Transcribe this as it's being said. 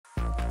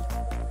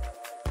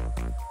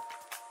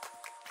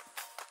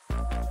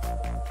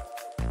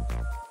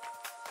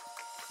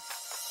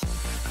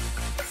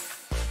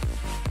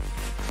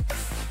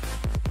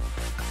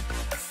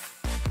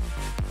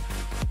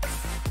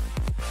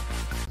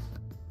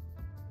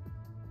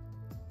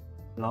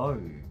Hello,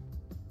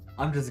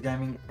 I'm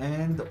JezzaGaming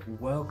and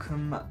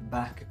welcome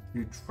back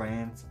to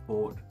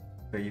Transport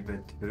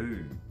Fever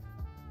 2.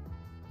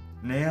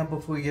 Now,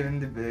 before we get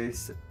into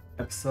this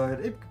episode,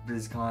 if you could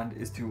please kind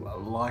is to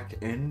like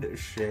and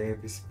share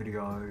this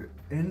video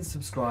and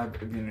subscribe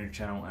if you're new to the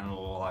channel and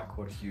like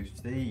what you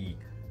see,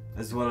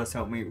 as well as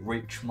help me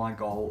reach my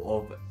goal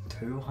of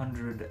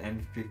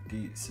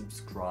 250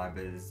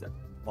 subscribers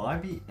by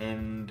the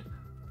end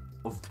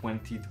of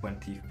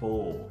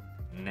 2024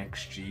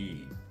 next year.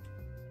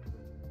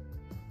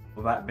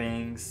 With that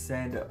being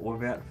said,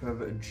 without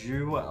further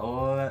ado,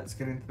 let's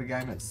get into the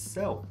game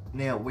itself.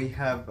 Now we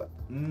have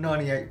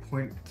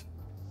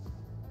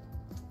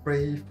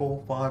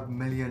 98.345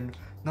 million,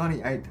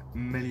 $98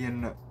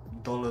 million.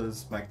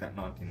 Make that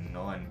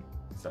 99.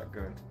 Is that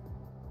good?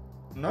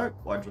 Nope,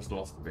 I just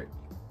lost a bit.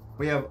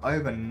 We have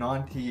over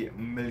 $90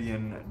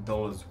 million.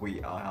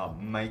 We are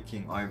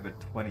making over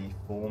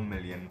 $24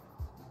 million.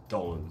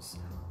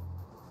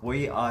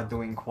 We are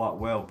doing quite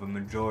well. The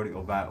majority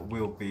of that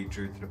will be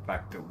due to the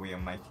fact that we are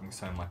making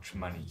so much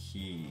money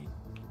here.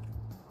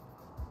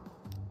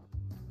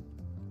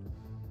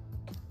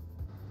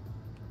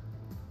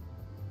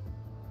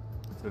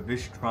 So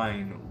this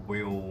train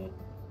will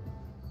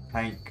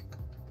take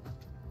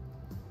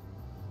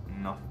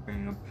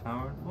nothing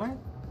apparently.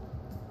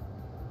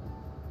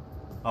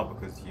 Oh,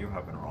 because you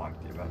haven't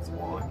arrived yet, that's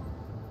why.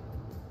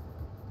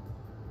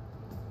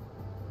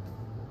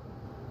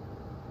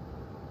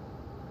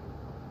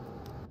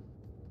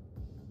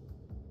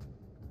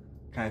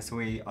 Okay, so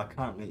we are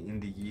currently in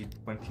the year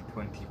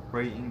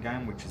 2023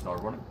 in-game, which is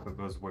ironic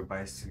because we're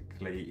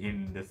basically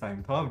in the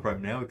same time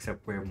frame now,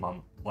 except we're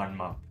 1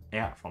 month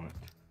out from it.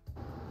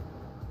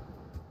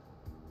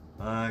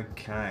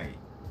 Okay.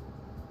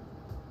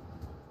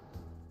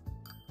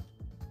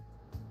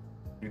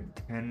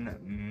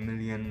 $10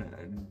 million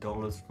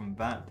from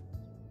that.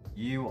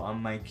 You are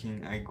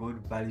making a good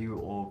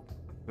value of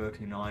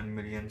 39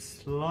 million,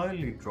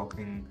 slowly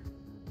dropping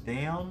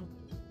down.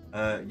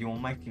 You're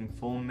making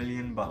 4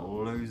 million but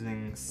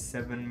losing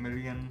 7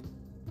 million.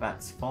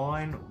 That's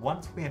fine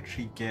once we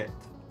actually get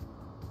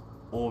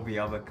all the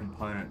other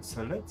components.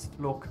 So let's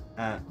look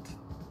at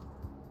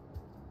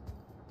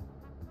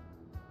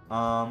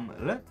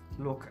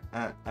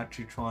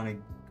actually trying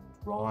to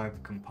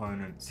drive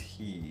components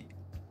here.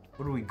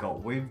 What do we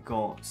got? We've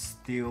got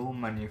steel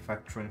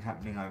manufacturing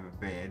happening over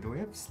there. Do we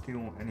have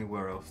steel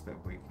anywhere else that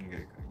we can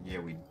get? Yeah,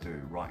 we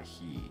do, right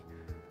here.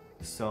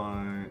 So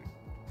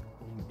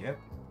yep.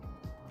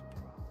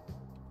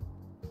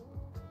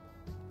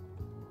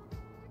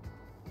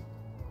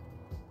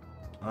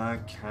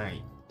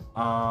 Okay.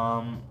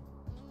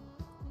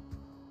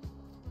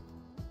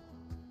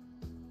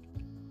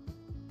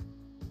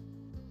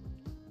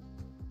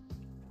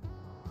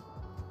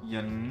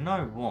 You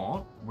know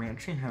what? We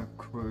actually have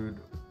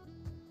crude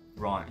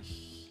right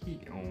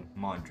here. Oh,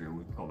 mind you,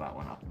 we've got that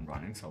one up and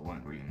running, so it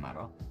won't really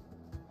matter.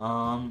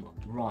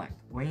 Right.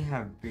 We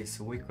have this,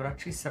 so we could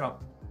actually set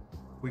up.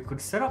 We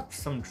could set up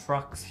some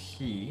trucks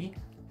here.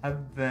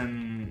 Have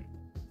them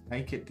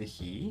take it to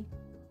here.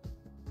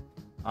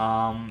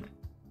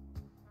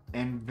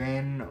 And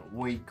then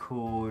we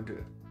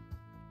could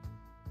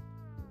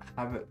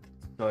have it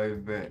so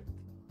that,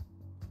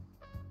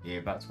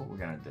 yeah, that's what we're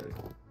gonna do.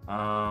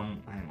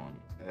 Hang on,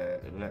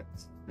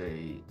 let's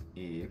see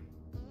if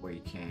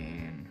we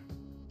can.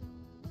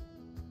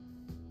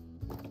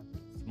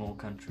 Small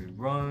country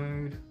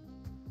road.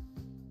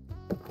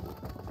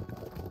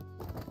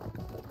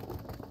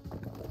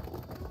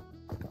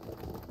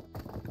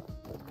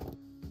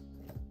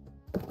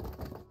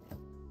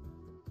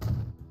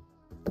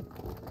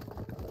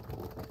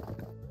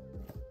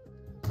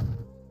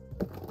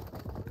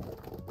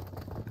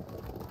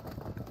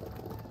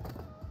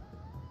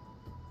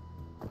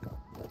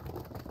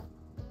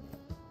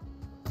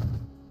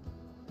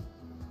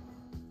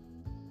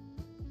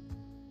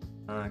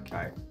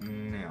 Okay,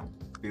 now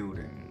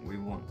building. We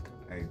want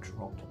a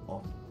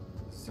drop-off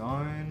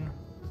zone.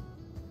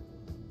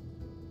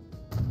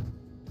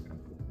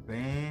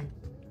 There.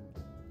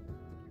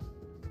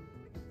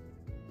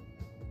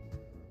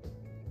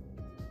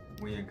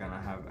 We are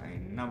gonna have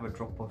another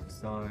drop-off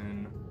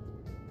zone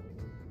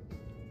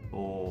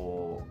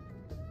for.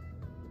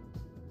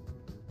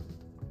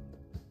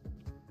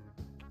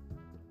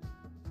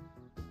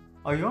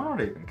 Oh, you're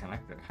not even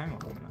connected. Hang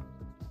on a minute.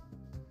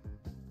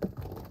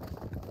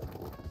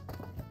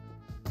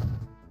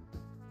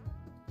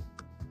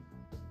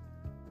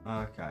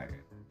 Okay,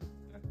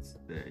 let's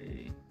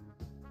see.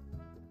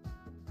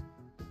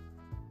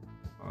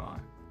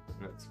 Alright,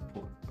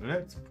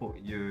 let's put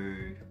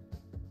you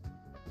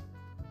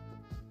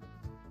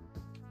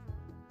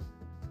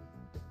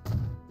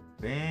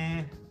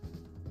there.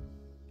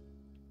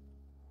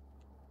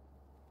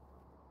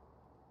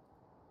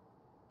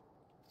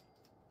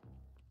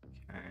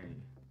 Okay.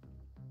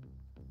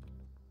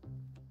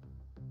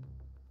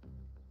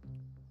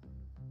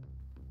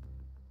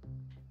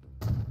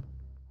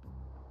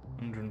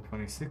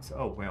 126.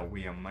 Oh well,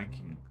 we are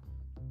making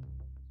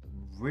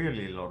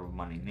really a lot of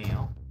money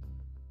now.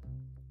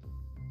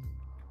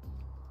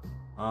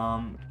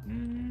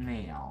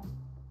 Now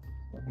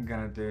what we're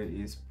gonna do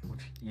is put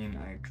in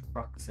a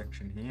truck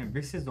section here.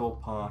 This is all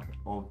part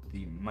of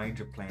the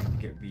major plan to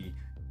get the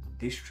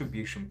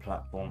distribution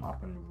platform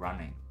up and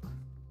running.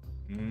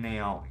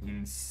 Now,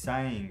 in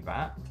saying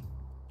that,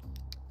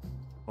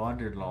 if I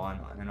do line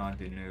and I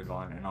do new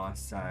line and I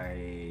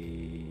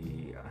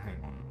say,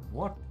 hang on,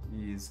 what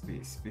is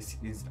this? This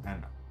is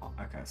an,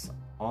 okay, so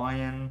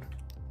iron,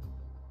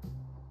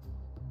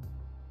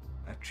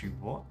 actually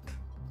what?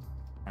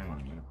 Hang on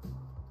a minute.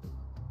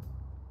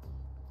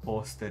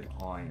 Forested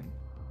iron.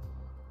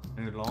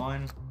 New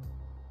line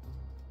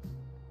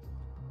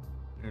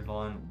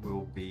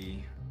will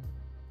be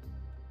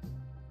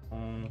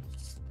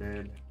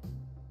Forested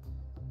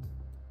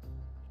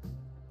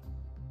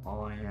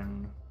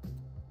iron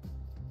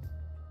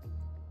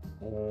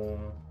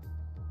or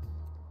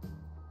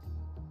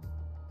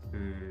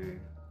to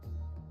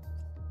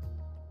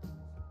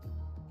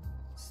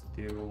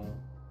steel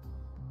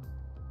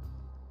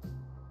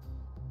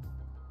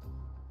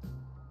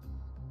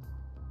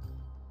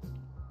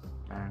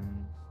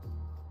and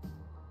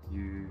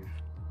use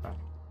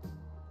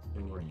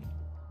factory.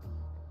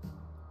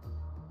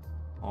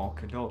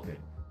 Okay.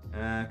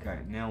 Okay,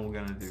 now we're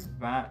gonna do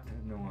that,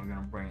 and then we're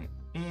gonna bring it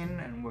in,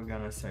 and we're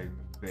gonna say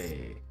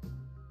there.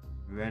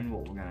 Then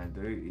what we're gonna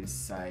do is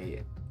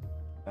say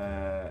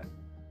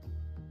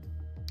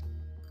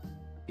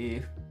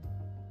if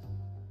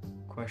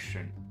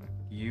question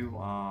you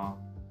are,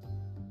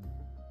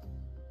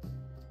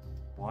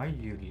 why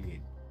you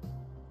lead?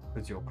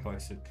 Because you're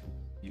closer to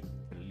the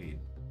lead.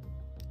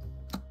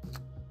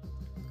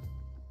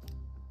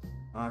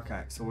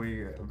 Okay, so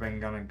we're then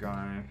gonna go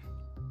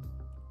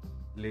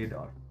lead.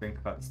 I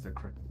think that's the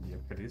correct,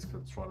 yep it is,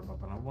 because it's right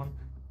above another one.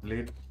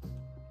 Lead,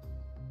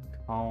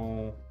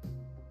 coal,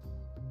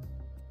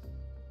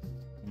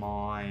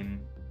 mine,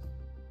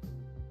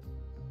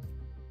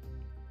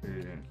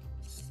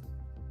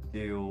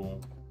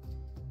 steel,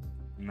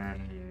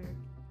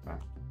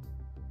 manufacturing.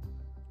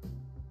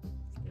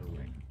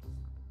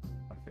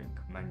 I think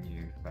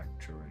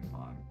manufacturing.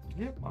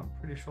 Yep, I'm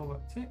pretty sure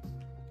that's it.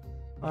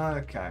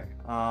 Okay,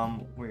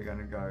 we're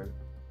gonna go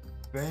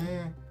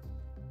there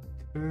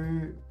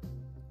to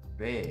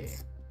there.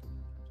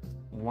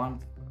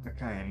 Once,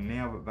 okay, and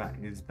now that that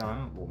is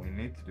done, what we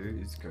need to do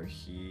is go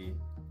here,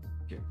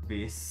 get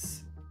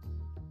this,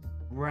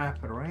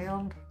 wrap it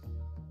around,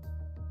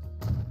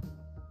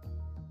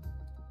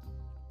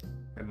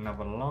 get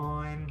another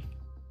line,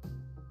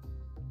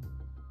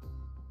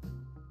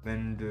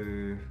 then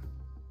do,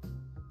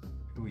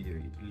 who are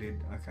you,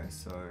 lid, okay,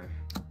 so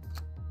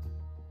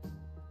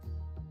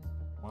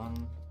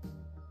one,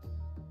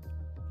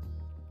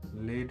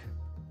 lid,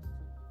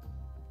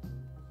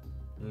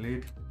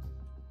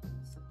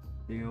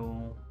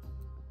 steel,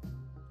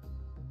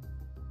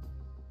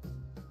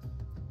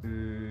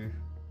 to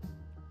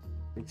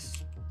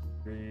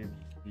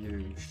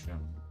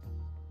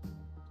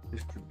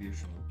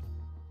distribution.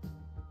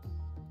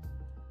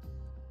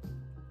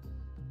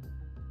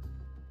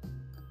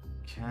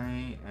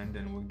 Okay, and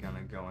then we're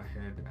gonna go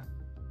ahead and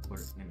put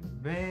it in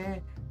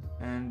there,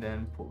 and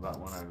then put that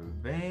one over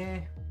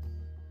there.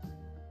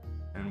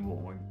 And what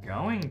we're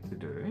going to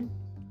do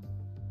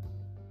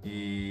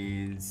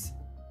is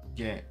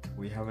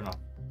we have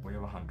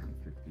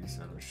 150,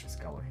 so let's just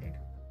go ahead.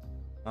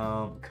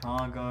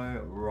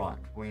 Cargo, right,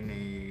 we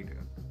need,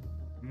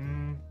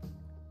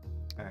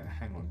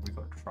 hang on, we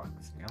got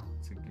trucks now,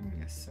 so give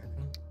me a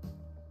second.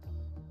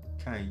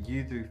 Okay,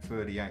 you do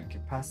 38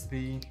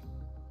 capacity,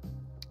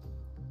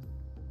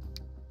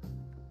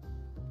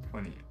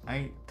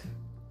 28.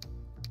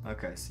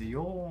 Okay, so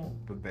you're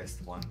the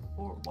best one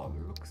for it by the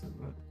looks of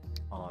it.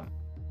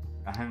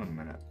 Hang on a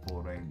minute,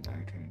 14,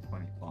 18,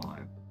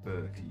 25,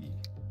 30.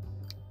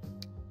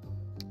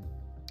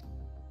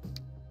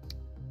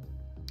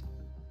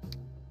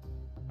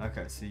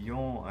 Okay, so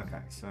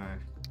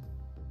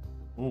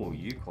oh,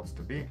 you cost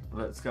a bit.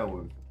 Let's go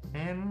with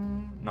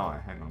 10. No,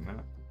 hang on a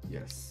minute.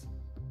 Yes,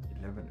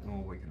 11.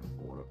 Oh, we can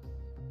afford it.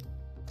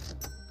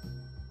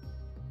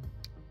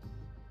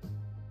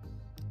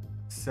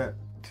 Set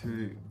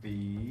to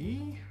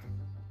be.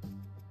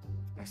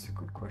 That's a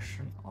good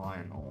question.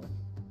 Iron ore.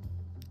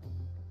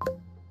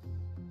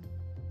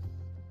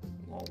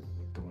 While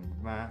we're doing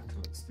that,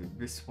 let's do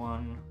this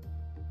one.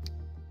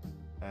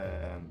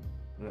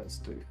 Let's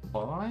do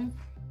 5.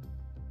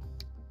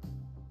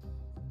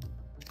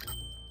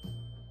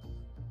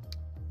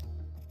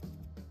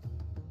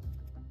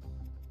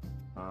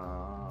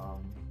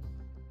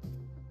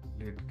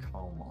 Lead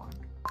coal mine.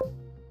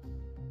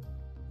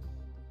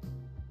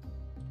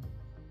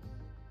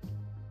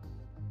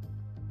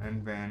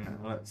 And then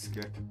let's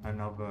get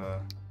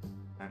another,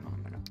 hang on a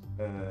minute,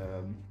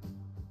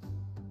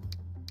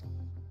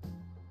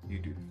 you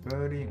do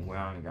 30, we're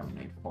only gonna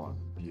need 5 of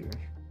you.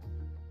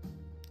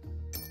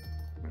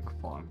 Make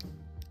 5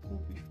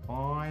 will be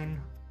fine.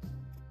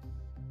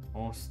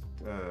 Most,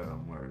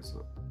 where is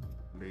it?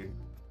 Lead,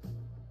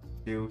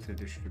 steel to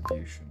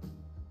distribution.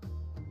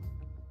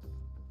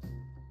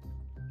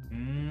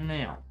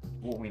 Now,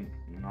 what we,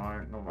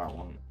 no, not that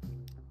one.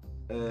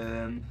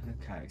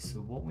 Okay, so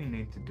what we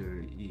need to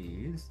do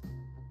is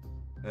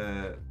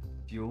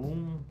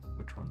fuel.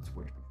 Which one's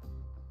which?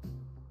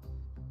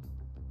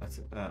 That's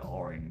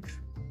orange.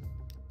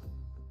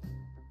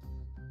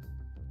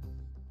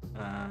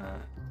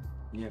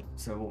 Yep,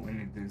 so what we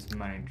need to do is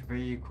manage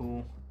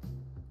vehicle.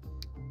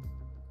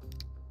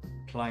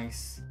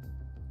 Place.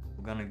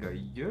 We're gonna go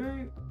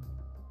you.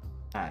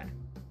 Add.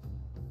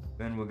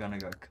 Then we're gonna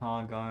go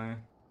cargo.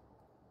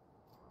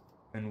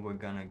 Then we're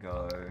gonna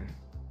go.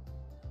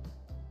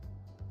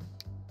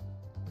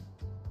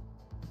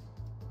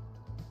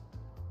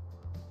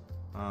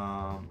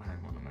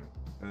 Hang on a minute.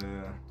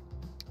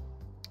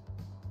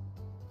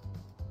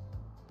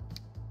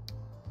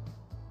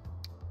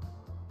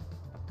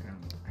 I can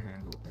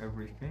handle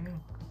everything.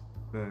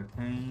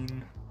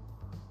 13,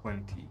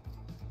 20.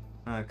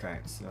 Okay,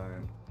 so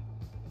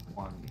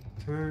 1,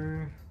 2.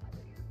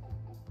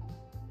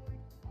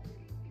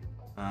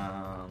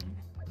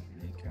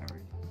 You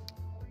carry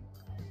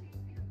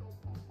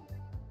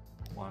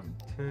 1,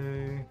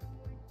 2.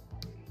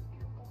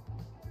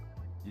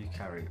 You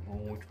carry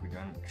all, which we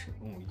don't.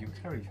 Oh, you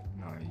carry.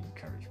 No, you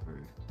carry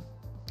food.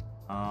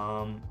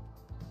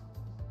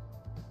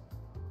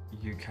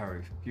 You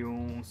carry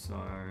fuel, so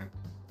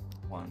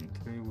 1,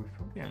 2. We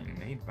probably only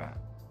need that.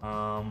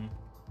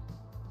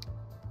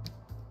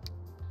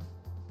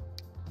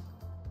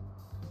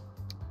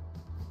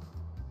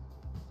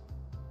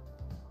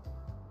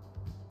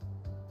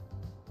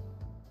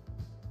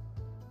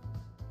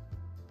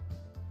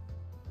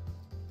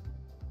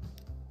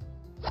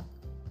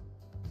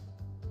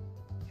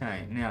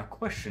 Okay, now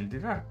question,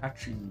 did that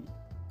actually...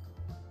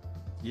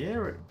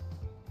 Yeah,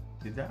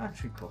 did that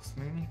actually cost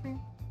me anything?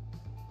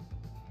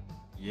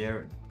 Yeah,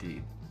 it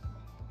did.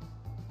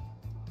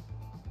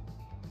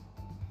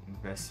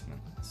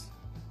 Investments.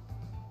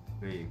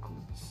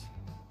 Vehicles.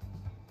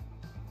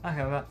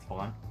 Okay, that's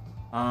fine.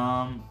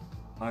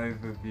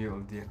 Overview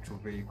of the actual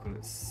vehicle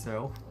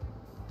itself.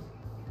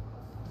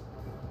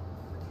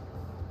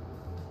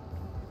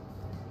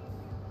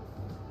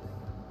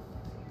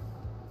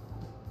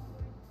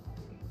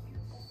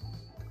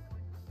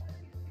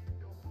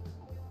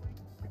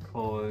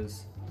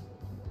 Because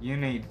you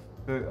need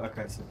food.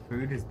 Okay, so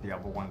food is the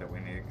other one that we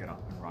need to get up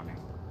and running.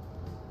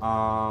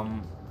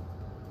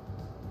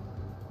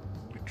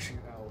 Which,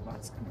 oh,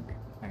 that's gonna be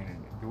a pain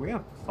in it. Do we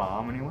have a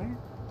farm anywhere?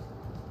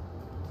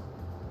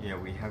 Yeah,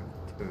 we have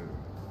 2.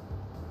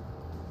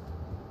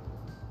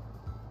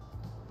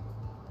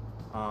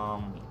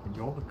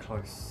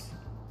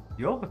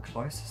 You're the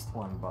closest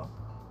one, but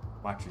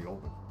actually you're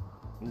the.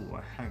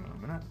 Ooh, hang on a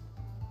minute.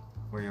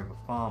 We have a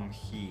farm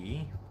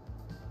here.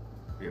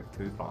 We have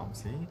 2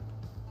 farms here.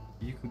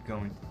 You could go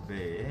into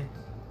there.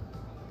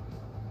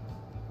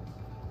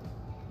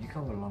 You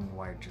go a long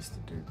way just to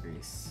do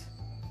this.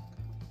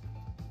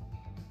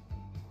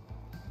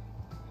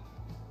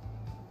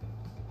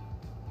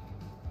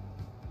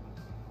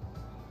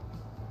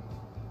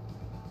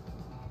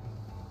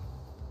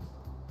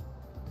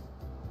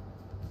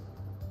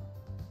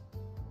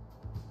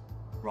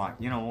 Right,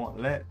 you know what?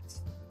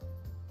 Let's.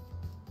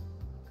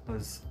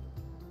 Because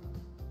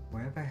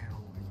where the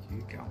hell are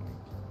you going?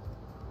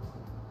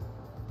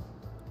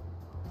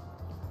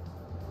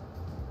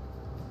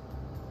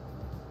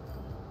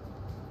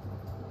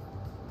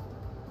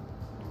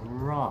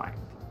 Right.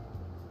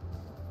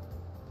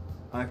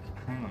 Okay,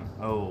 hang on.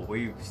 Oh,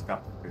 we've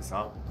stuffed this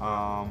up.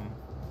 I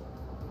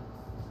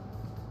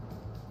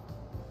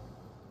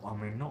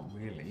mean, not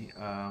really.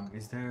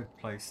 Is there a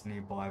place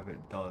nearby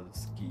that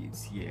does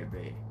gears? Yeah,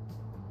 there.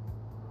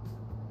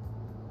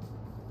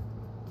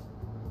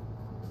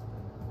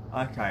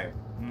 Okay,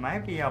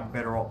 maybe our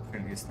better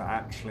option is to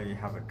actually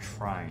have a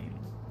train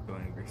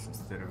doing this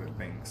instead of it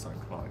being so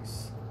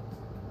close.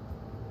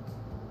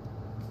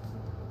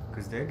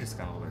 Because they're just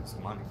gonna lose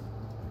money.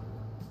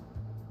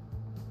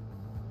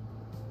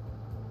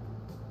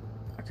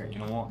 Okay, you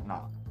know what?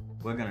 Nah.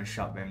 We're gonna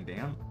shut them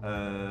down.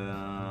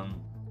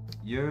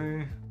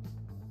 You...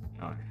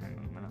 No, hang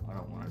on a minute. I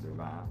don't want to do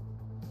that.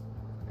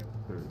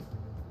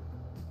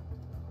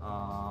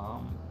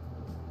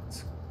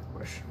 It's a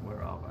question.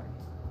 Where are they?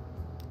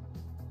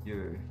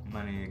 You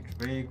manage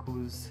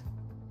vehicles.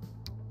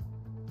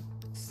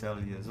 Sell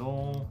yours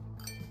all.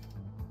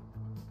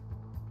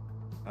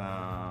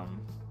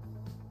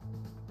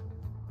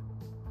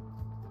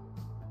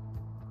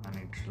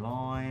 Manage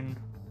line.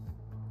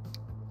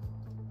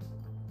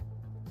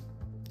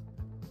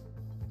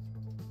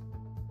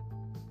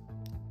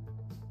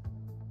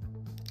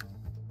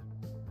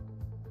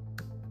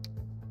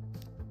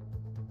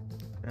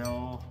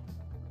 Sell.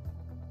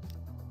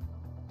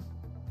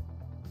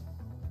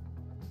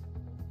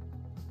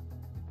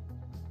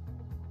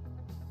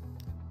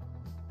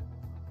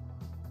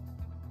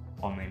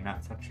 I mean,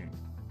 that's actually,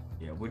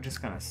 yeah, we're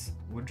just gonna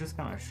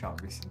shut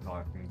this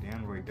entire thing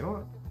down, redo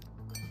it.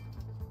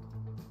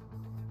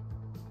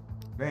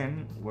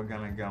 Then we're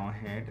gonna go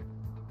ahead,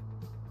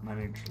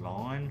 manage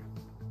line,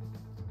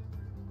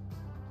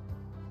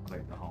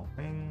 delete the whole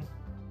thing.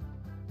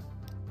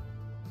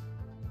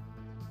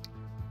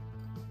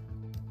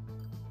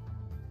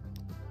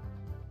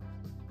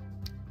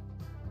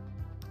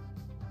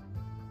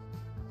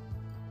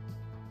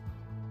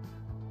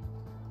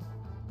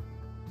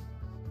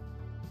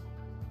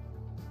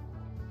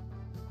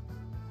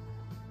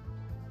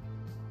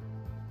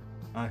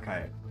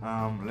 Okay,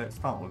 let's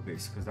start with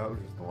this because that was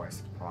just a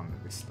waste of time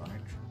at this stage.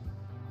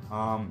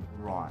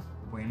 Right,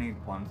 we need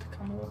one to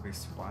come all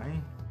this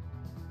way.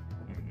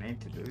 What we need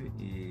to do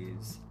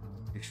is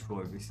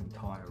destroy this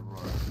entire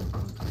road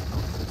because it's not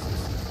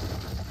necessary.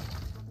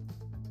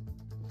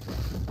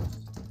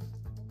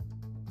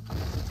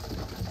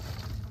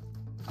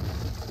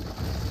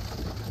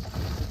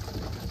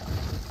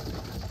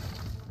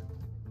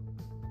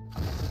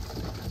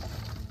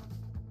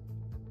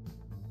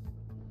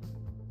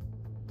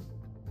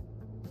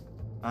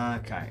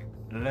 Okay,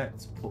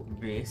 let's put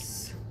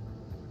this.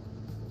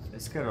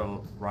 Let's get a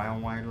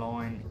railway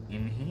line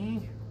in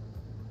here.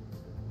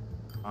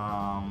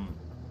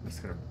 Let's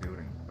get a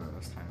building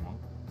first. Hang on.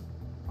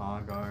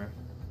 Cargo.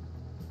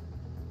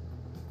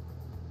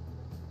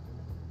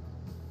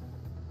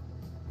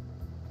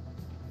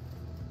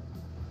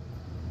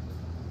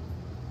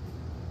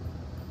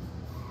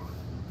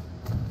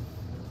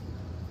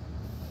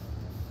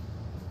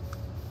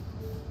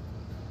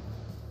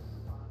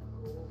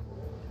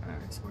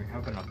 So we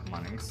have enough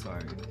money, so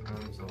in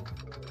terms of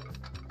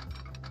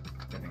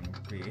getting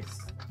this,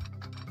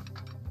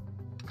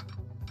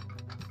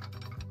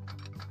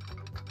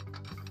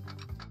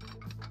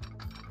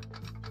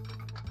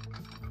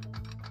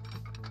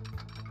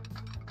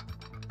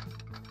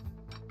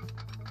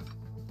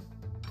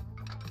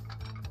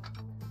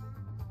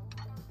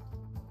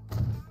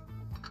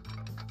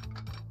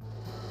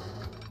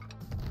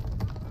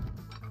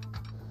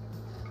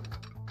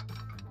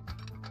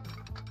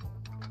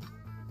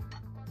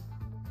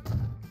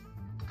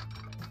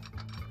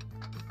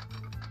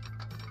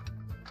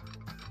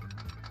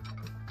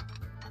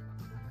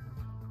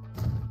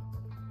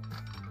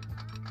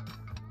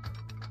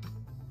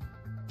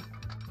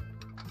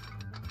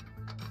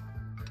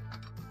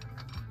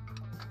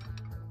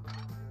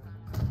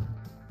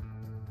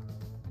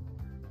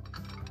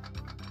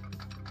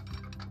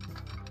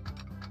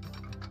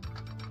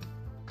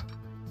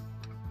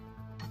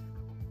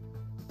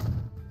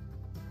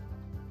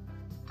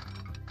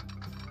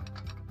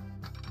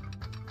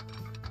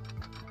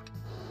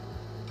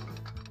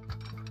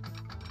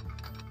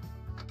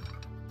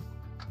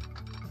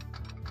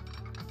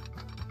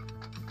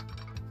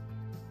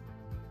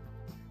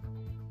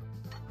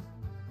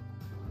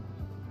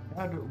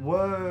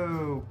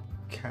 whoa,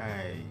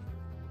 okay.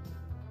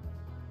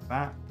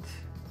 That,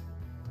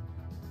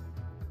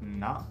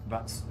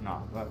 that's,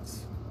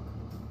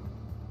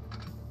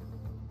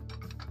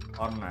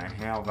 I don't know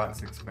how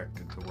that's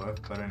expected to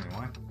work, but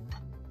anyway.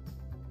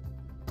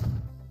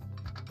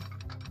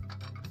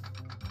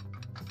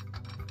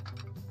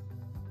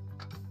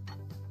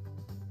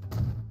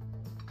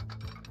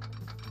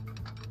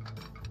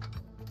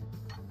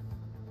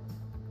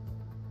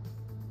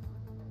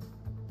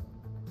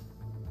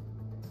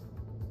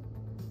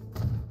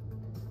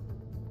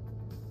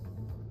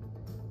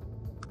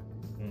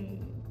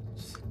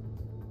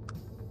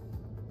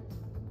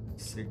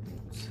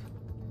 Signals.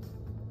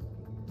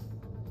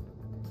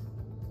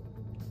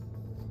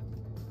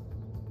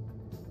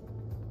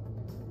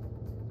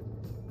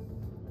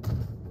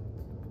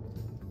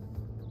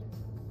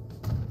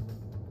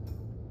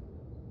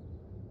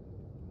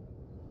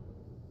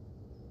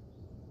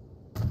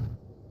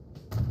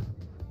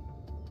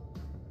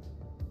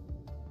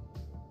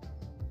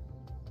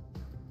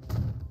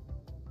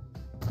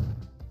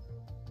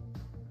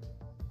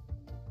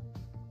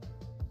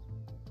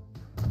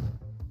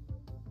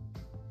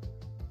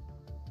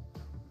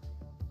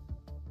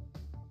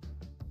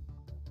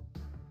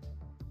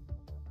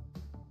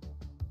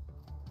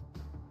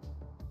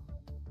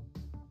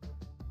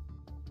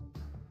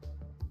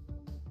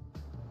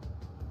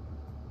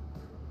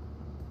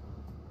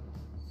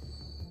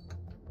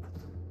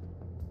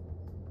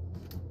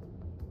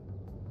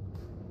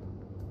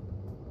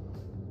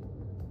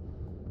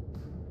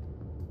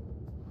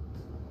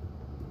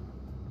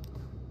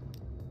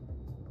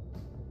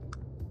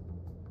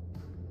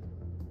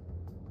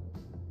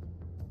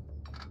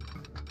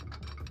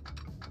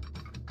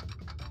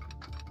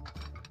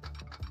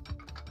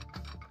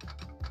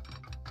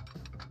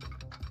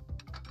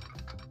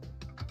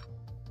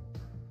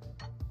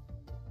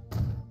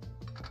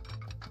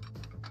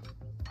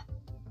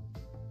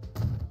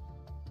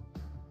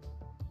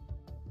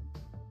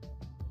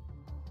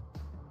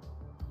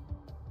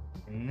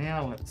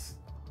 Now let's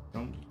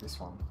this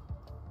one.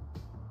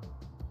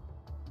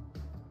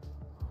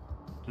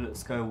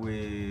 Let's go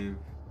with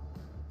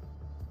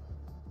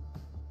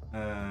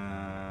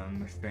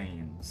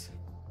machines.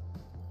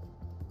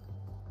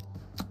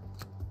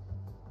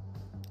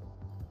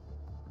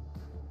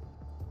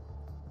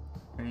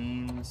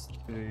 Machines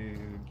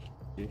to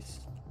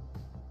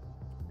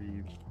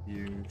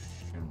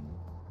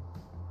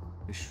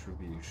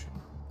distribution.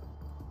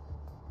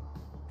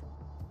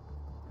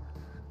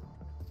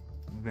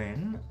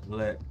 Then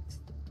let's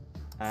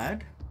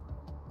add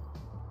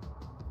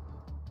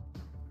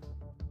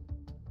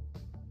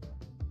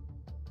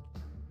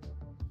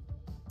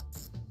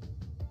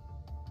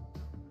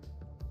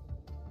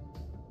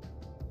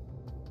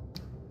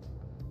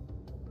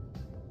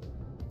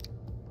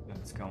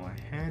let's go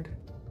ahead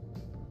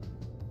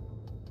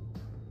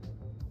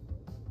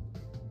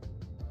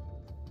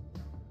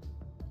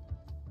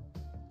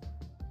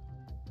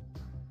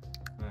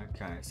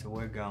Okay, so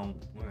we're going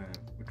where?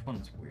 Which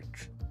one's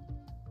which?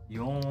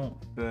 You're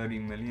 30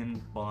 million,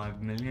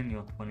 5 million.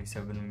 You're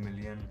 27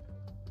 million.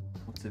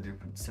 What's the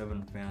difference?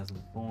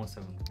 7,004,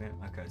 7,000.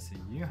 Okay, so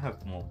you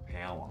have more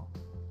power.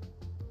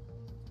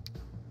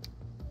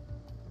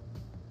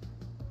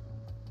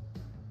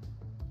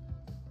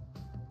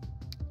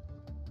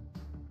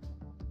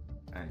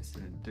 Okay,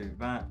 so do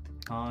that.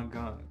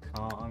 Cargo,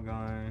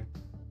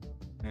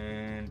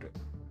 and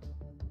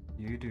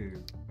you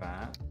do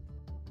that.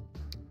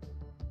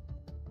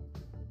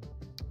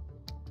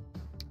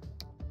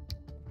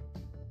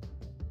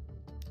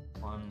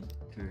 One,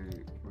 two,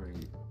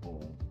 three,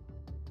 four.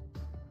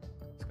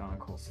 It's gonna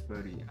cost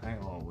 38.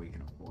 Oh, we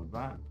can afford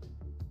that.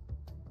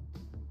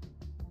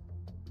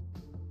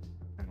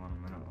 Hang on a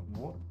minute.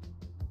 What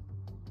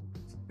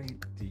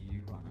speed do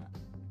you run at?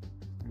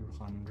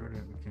 200,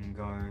 and we can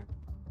go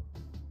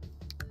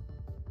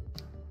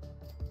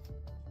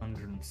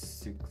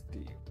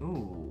 160.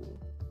 Ooh.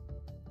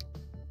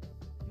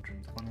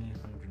 120,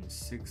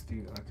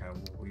 160. Okay,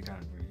 well, we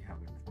don't really have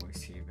a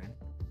choice here then.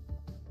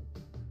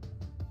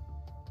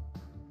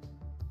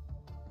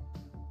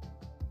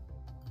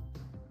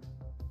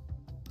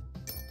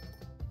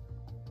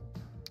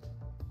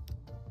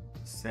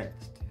 Set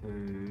to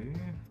you.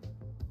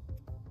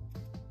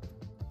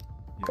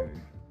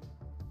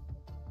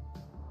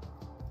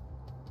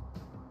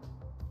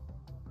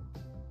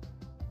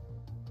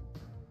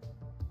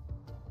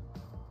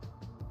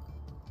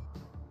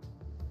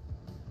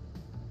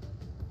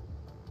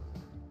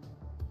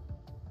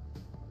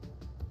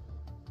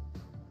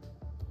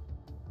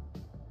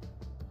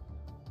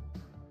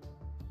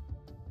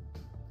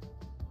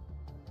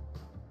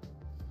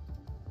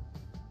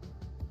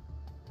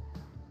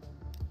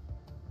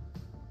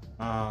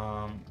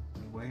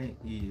 Where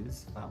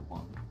is that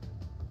one?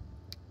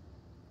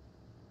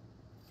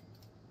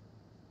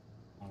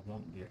 I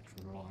want the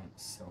actual line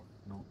itself,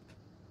 not.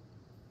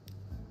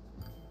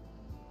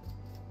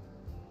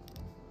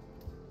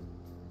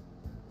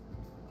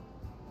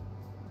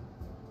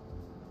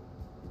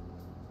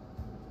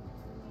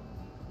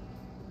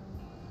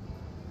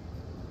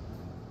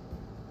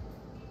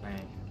 A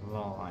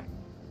line.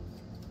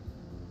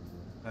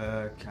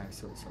 Okay,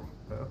 so it's a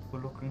purple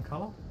looking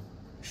colour.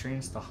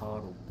 Machine's the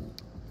Hartlepool.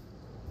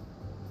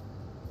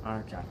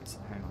 Okay, so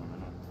hang on a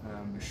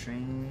minute.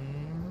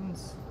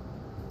 Machines,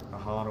 the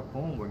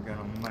Hartlepool. We're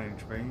gonna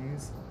manage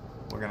these.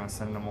 We're gonna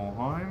send them all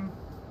home.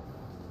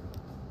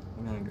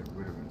 We're gonna get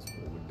rid of them. Is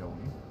what we're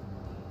doing.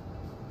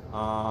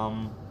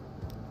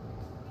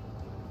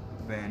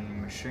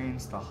 Then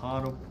machines, the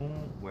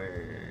Hartlepool.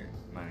 We're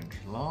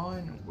manage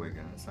line. We're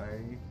gonna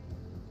say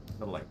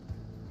the lake.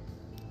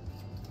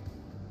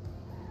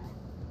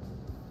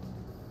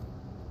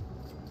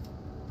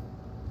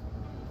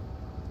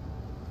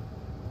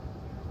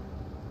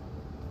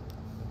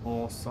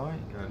 Also,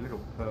 a little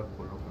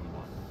purple looking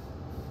one.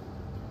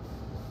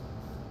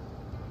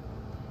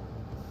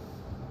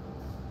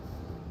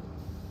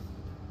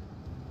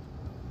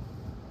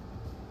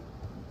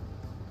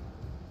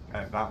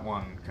 Okay, that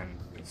one can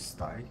just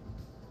stay.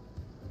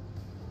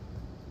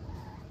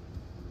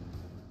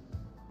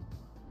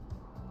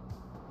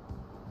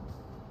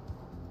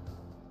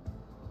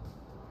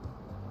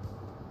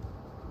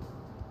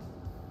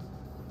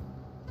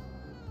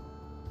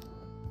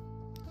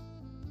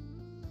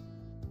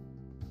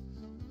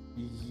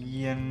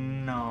 Yeah,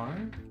 no.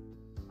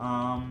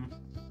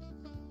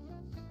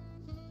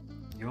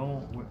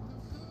 What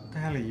the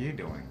hell are you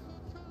doing?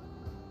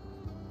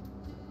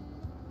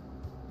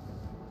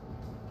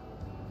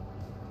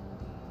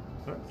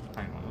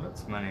 Hang on,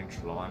 let's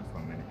manage line for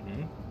a minute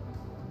here.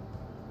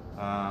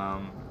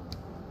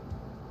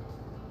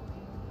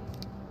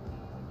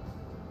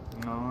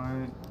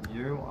 No,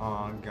 you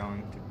are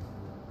going to.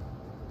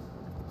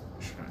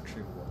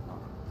 Actually, what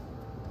are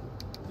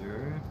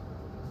you?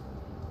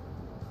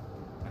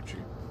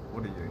 Actually,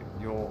 what are you?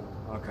 You're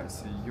okay.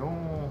 So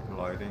you're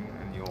loading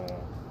and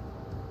you're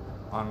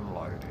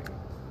unloading.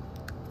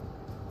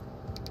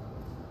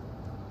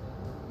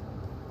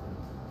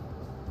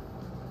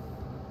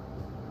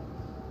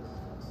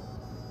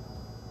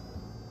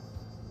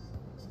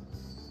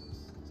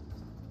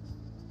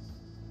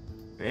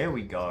 There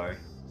we go.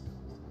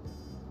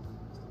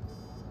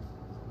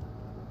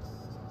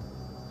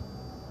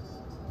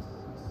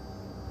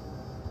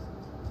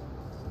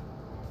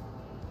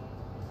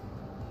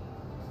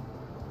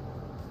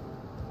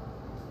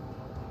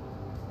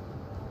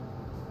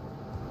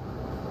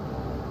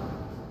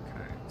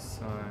 Okay,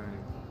 so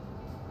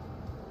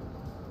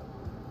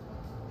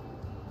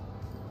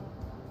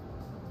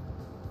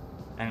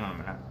hang on a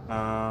minute.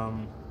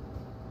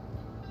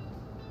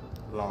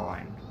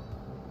 Line.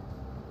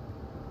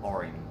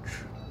 Orange.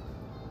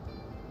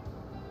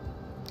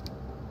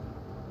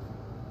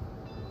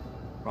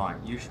 Right,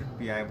 you should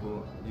be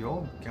able.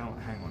 You're going.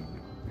 Hang on.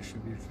 You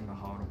should be from the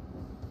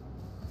Hartlepool.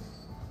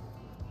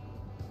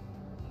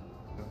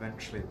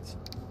 Eventually, it's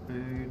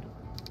food,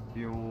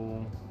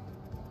 fuel.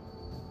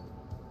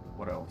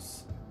 What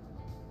else?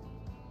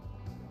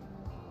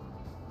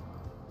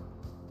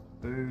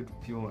 Food,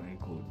 fuel, and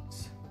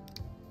goods.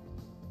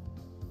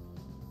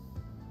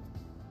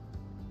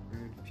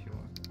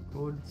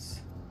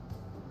 Goods.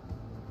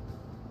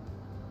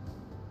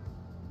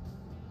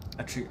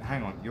 Actually,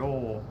 hang on,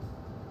 you're...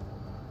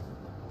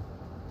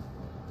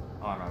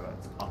 Oh no,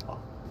 that's upper.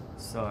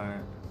 So...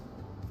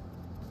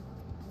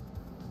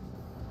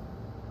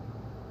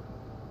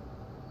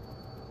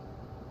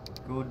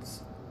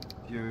 Goods,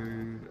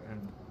 food,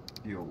 and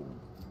fuel.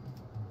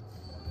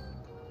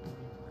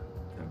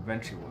 So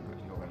eventually what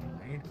you're going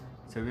to need.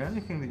 So the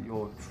only thing that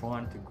you're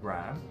trying to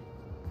grab...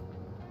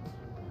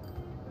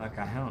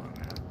 Okay, hang on a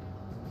minute.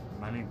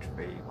 Manage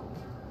vehicle.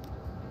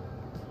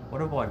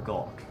 What have I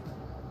got?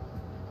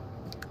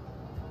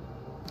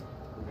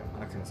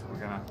 Okay, so we're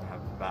going to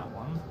have that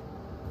one.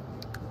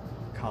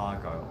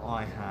 Cargo.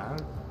 I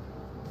have...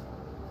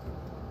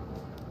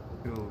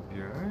 Fuel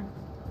view.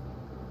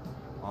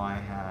 I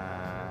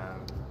have...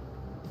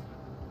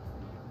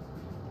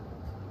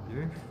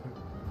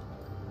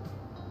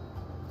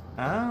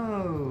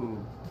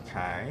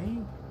 Okay.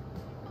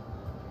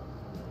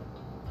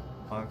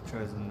 I've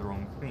chosen the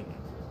wrong thing.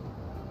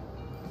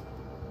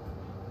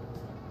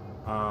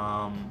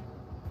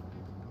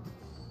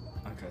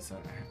 Okay, so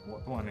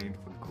what do I need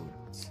for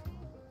goods?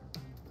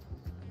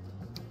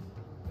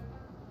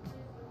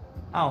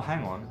 Oh,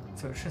 hang on.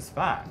 So it's just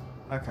that.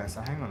 Okay,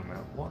 so hang on a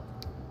minute. What?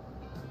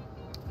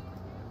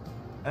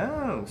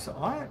 Oh, so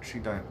I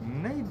actually don't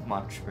need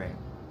much then.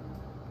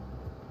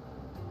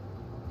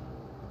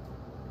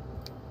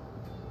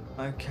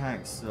 Okay,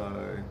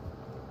 so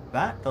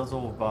that does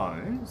all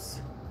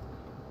those.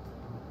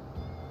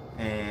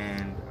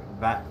 And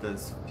that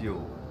does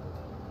fuel.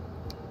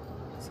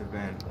 So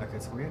then, okay,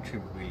 so we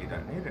actually really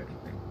don't need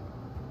anything.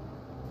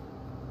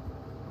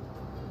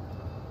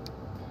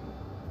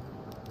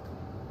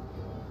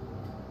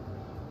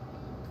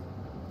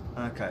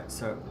 Okay,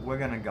 so we're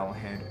gonna go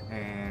ahead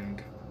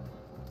and,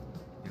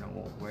 you know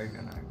what, we're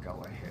gonna go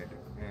ahead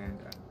and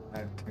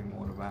add 2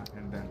 more of that,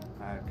 and then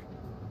add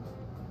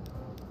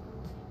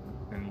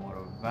 2 more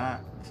of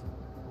that.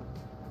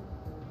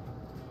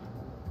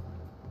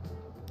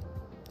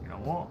 You know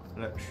what,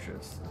 let's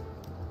just,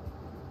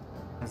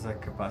 has a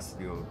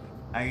capacity of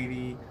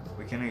 80,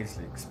 we can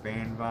easily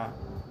expand that,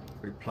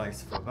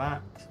 replace for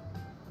that.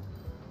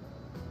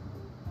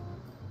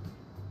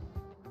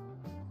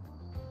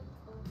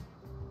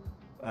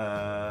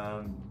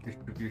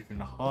 Distribution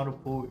to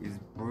Hartlepool is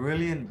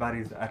brilliant, but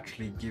is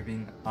actually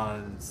giving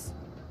us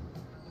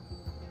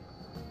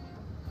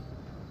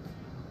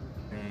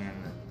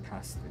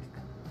fantastic.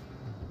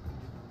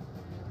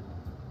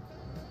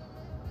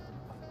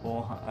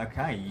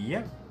 Okay,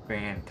 yep,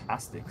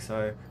 fantastic.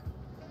 So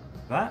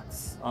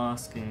that's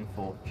asking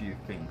for a few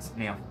things.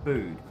 Now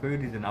food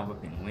is another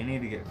thing. We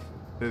need to get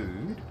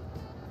food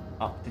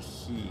up to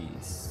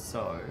here.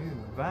 So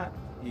that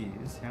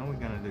is, how are we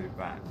going to do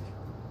that?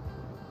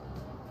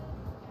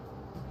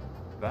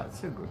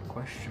 That's a good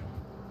question.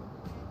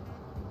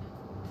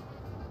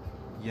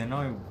 You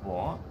know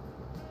what?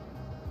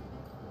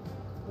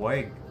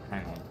 Wait,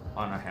 hang on.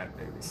 I know how to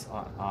do this.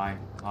 I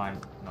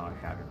know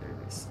how to do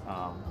this.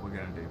 We're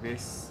gonna do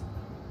this.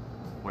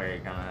 We're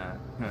gonna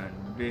turn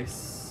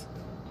this.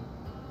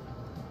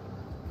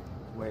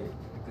 We're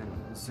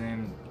gonna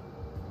zoom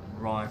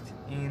right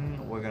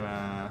in. We're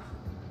gonna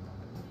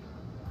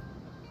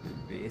do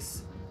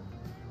this.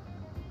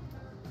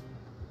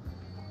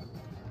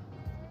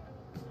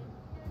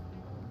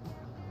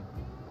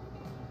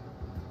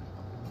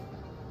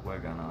 We're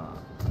gonna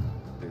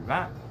do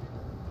that.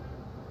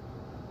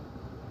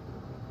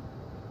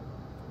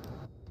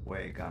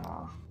 We're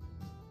gonna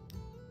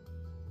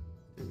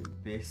do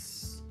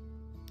this.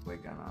 We're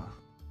gonna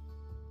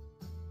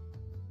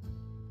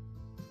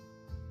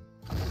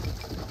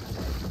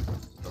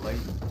delete.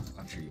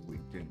 Actually, we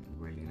didn't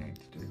really need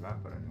to do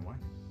that, but anyway.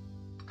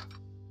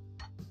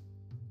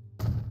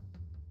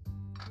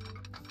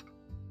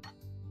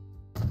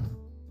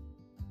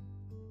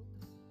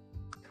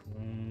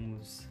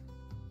 Tools.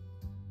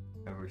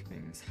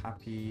 Everything is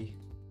happy.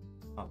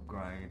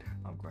 Upgrade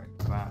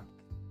that.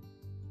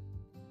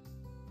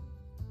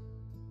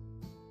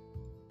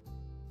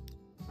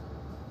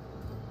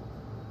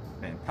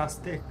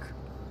 Fantastic.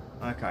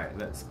 Okay,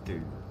 let's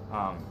do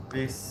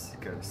this.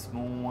 Get a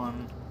small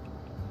one.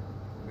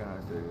 We're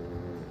gonna do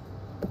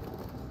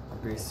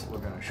this. We're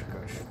gonna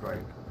go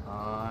straight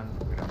on.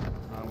 We don't.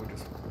 No, we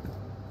just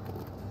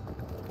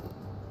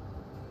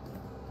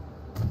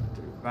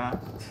do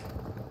that.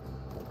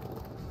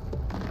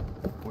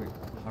 Wait,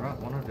 I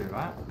don't want to do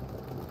that.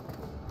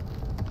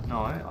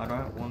 No, I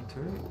don't want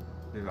to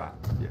do that.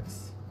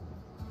 Yes.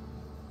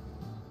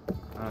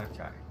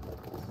 Okay.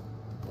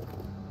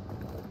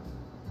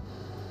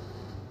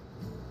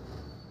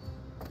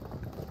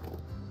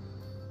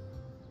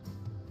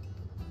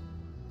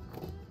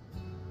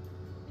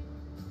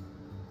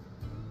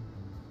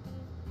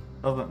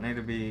 Doesn't need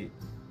to be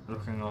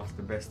looking after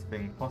the best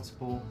thing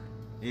possible.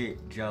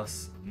 It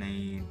just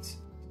needs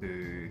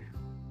to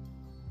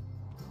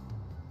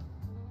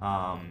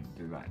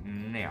do that.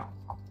 Now,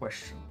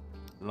 question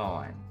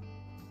line.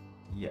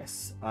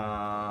 Yes.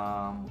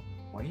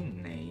 We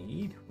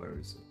need, where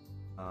is it?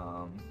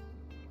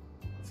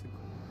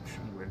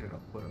 distribution. Where did I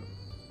put it?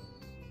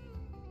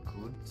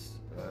 Goods.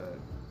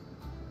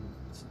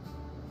 Goods.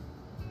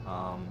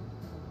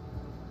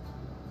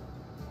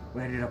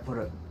 Where did I put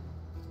it?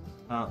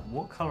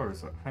 What color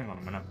is it? Hang on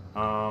a minute.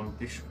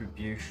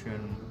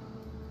 Distribution.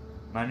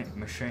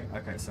 Machine.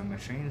 Okay, so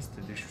machines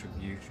to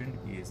distribution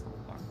is.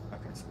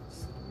 Okay, so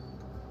it's,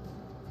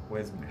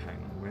 hang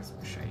on, where's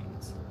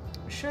machines?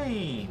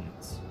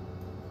 Machines!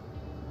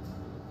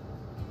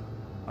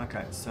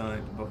 Okay,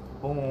 so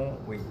before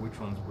which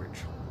one's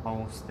which?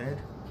 Holstead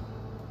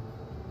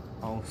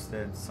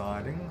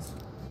sidings.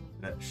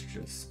 Let's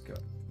just go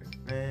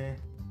there.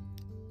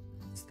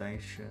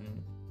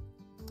 Station.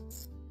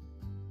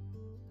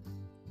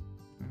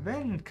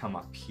 Then come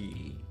up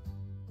here.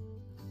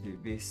 Do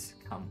this,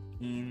 come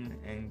in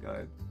and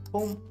go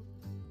boom.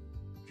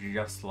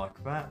 Just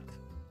like that.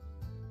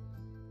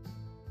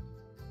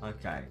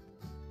 Okay.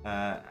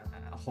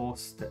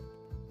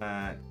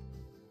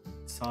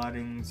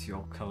 Sidings,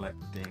 you're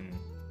collecting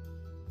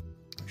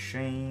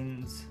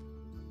machines.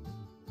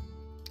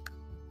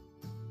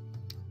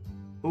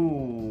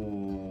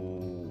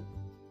 Ooh.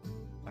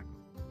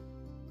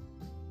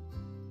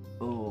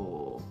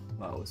 Oh,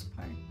 that was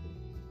painful.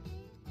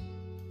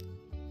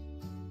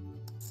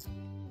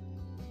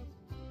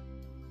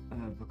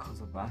 Because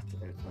of that,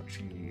 it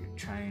actually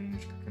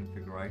changed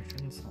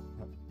configurations.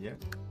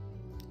 Yep.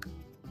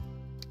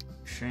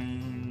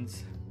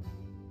 Machines.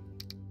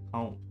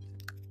 Halt.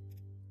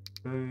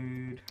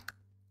 Food.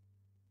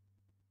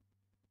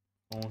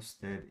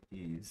 Holstead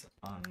is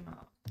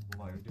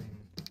unloading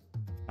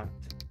at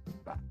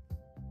back.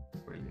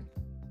 Brilliant.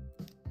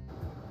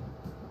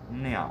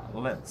 Now,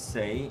 let's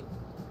see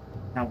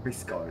how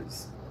this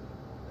goes.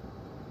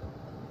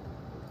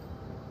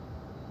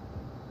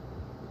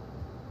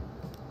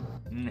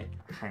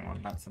 Hang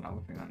on, that's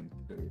another thing I need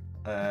to do.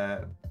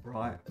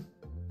 Right.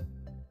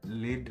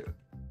 Lid.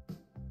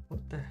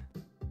 What the?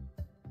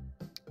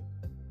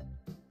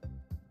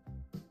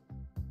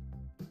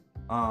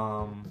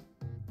 Hang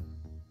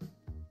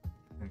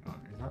on,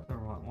 is that the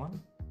right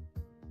one?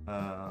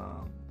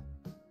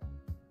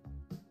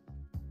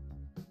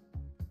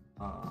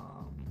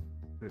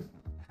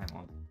 Hang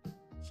on.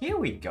 Here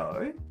we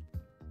go.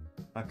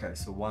 Okay,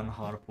 so one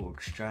Hartlepool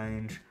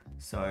exchange.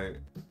 So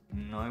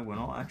no, we're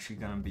not actually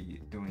going to be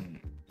doing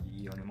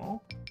E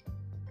anymore.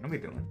 What we're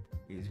doing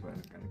is we're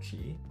going to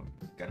key.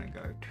 We're going to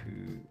go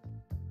to.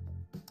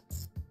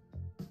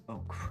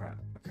 Oh crap!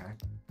 Okay.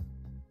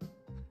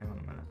 Hang on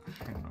a minute.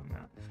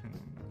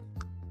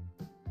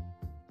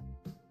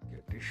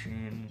 Get this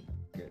in.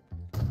 Get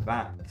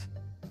that.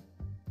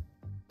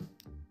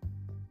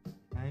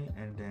 Okay,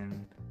 and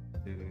then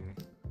do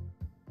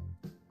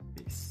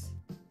this.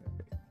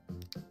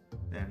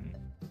 Then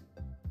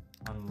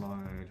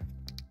unload.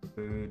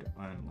 Food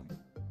only.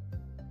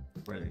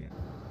 Brilliant.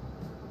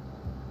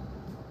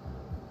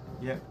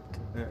 Yep.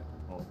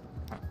 Oh,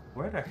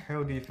 where the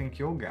hell do you think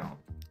you're going?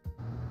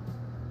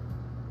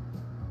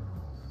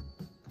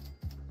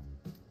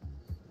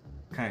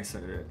 Okay, so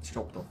it's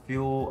dropped off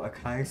fuel.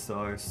 Okay,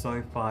 so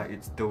far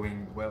it's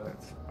doing well.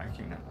 It's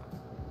making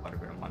quite a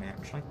bit of money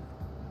actually.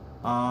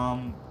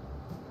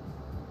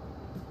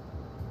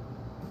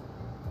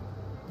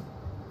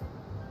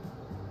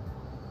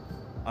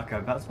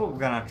 Okay, that's what we're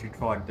gonna actually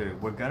try to do.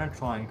 We're gonna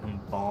try and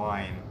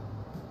combine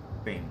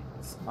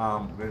things.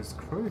 There's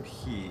crude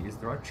here. Is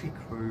there actually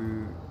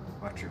crude?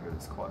 Actually,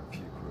 there's quite a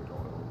few crude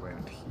oil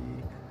around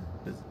here.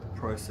 There's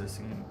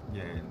processing.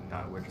 Yeah,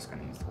 no, we're just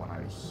gonna use the one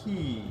over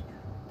here.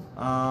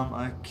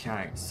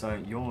 Okay, so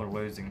you're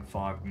losing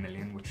 5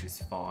 million, which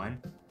is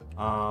fine.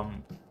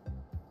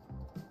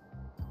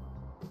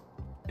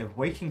 If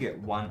we can get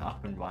one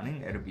up and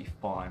running, it'll be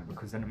fine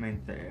because then it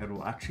means that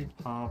it'll actually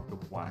pave the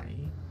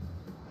way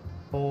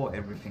for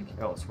everything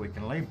else. We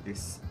can leave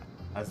this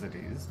as it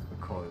is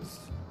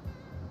because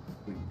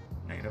we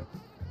need it.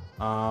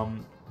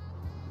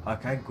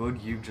 Okay,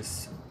 good. You've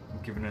just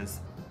given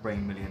us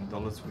 $3 million,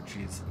 which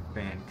is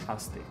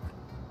fantastic.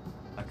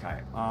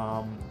 Okay,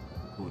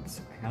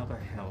 goods. How the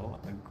hell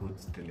are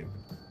goods delivered?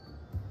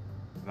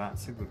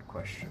 That's a good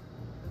question.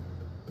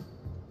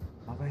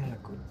 How the hell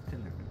are goods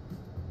delivered?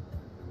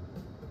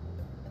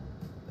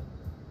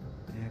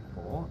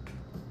 Airport.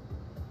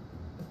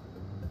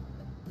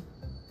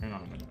 Hang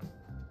on a minute.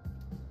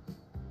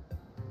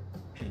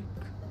 Pink.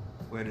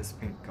 Where does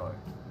pink go?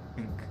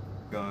 Pink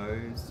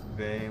goes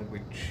there,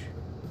 which...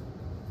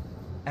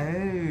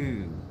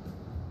 Oh!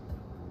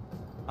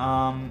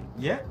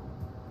 Yeah.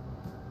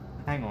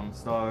 Hang on,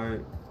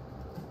 so...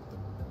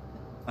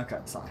 Okay,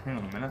 so hang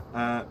on a minute.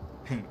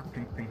 Pink.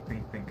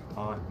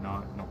 Oh,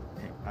 no, not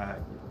pink.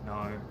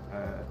 No,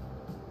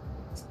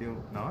 still,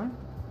 no?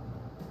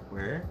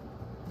 Where?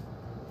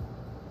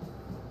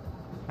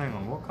 Hang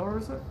on, what color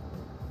is it?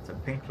 It's a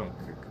pink from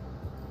pink.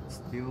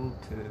 Still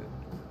to...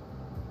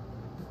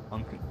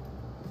 on pink.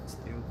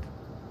 Still to...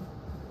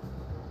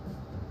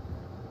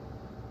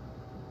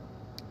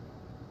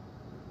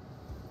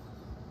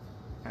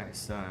 Okay,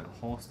 so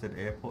Holstead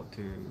Airport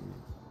to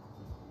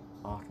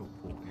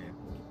Hartlepool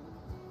Airport.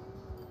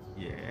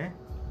 Yeah.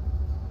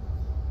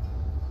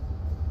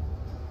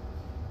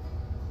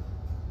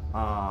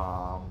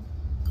 Um,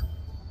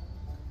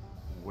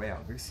 wow,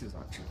 this is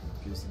actually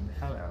confusing the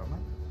hell out of me.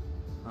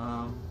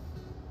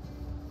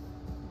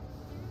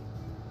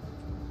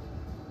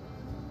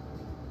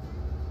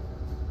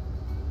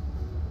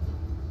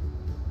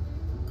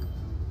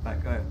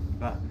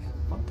 But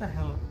what the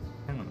hell?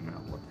 Hang on a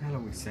minute. What the hell are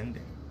we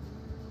sending?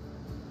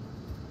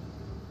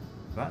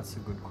 That's a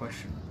good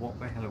question. What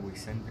the hell are we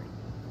sending?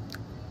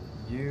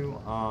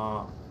 You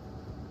are.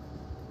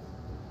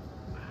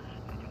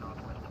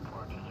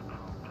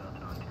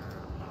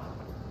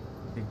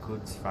 The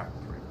goods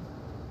factory.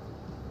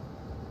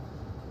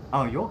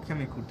 Oh, you're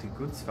chemical to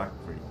goods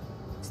factory.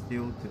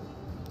 Steel to.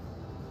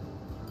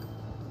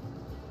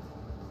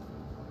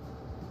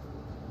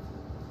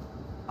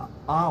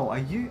 Oh, are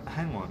you?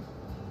 Hang on.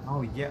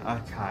 Oh,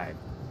 yeah, okay.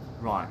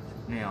 Right,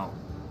 now,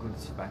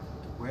 goods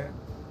factory. Where?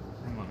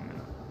 Hang on a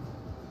minute.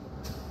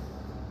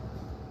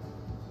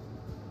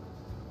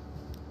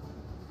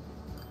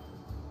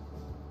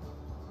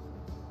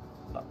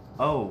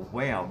 Oh,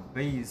 wow,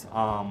 these,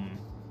 and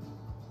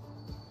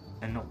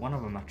not one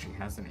of them actually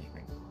has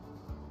anything.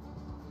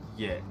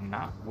 Yeah,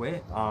 nah,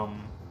 where,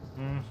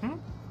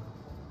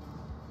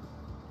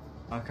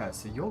 Okay,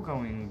 so you're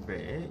going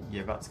there.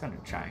 Yeah, that's gonna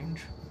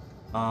change.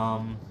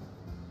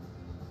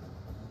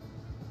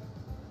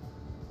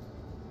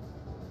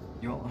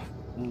 You're,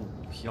 ooh,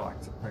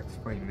 yikes, it takes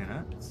 3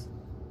 minutes.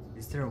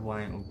 Is there a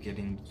way of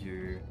getting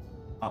you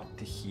up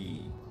to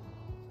here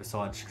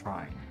besides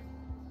train?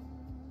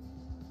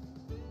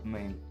 I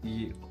mean,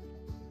 you...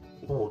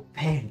 Oh,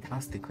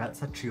 fantastic.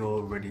 That's actually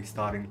already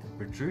starting to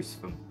produce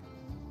them.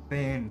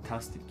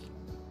 Fantastic.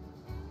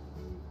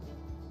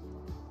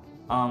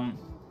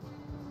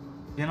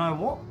 You know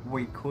what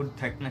we could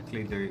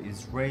technically do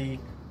is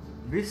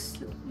this.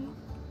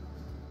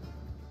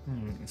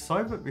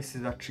 So that this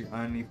is actually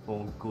only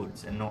for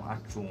goods and not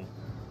actual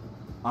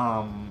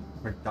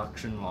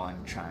production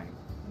line chain.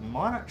 We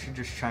might actually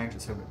just change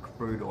it so that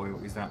crude oil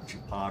is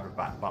actually part of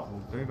that, but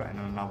we'll do that in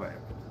another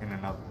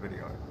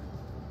video.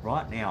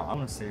 Right now, I'm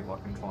gonna see if I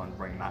can try and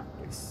remap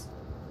this.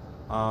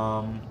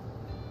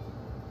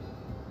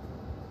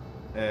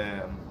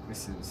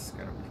 This is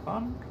gonna be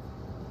fun.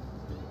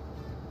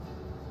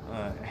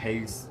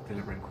 He's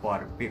delivering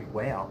quite a bit.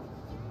 Wow.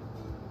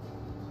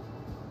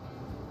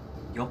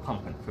 You're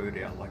pumping food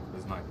out like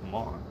there's no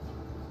tomorrow.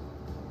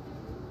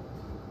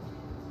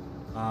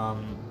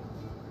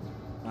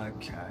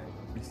 Okay.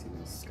 This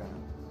is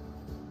gonna...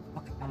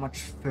 Look at how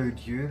much food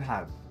you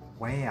have.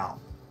 Wow.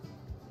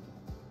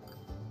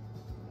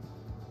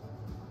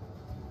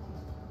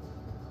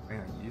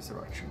 Wow, you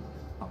are actually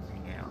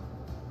pumping out.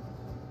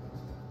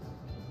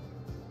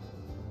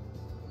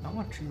 How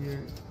much are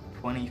you?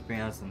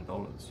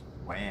 $20,000.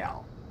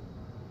 Wow.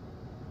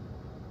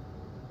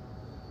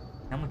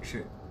 How much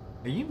are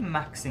you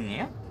maxing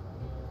out?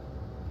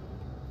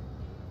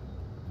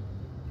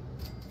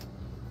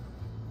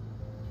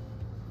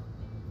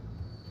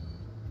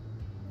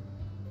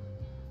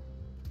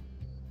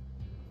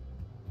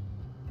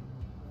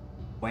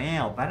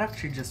 Wow, that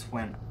actually just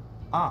went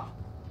up.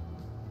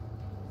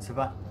 So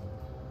that...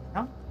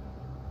 Huh?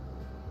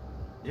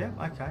 Yeah,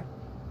 okay.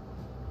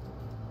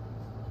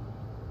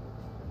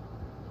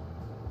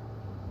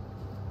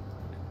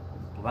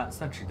 Well,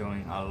 that's actually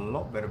doing a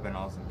lot better than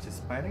I was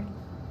anticipating.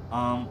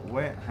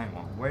 Hang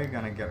on, we're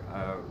gonna get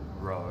a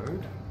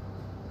road.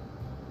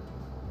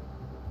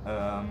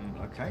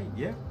 Okay,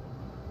 yeah.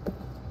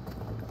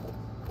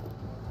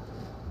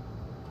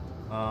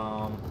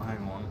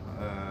 Hang on,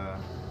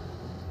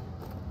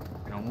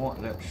 you know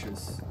what, let's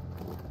just...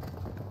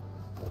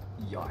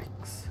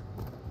 Yikes.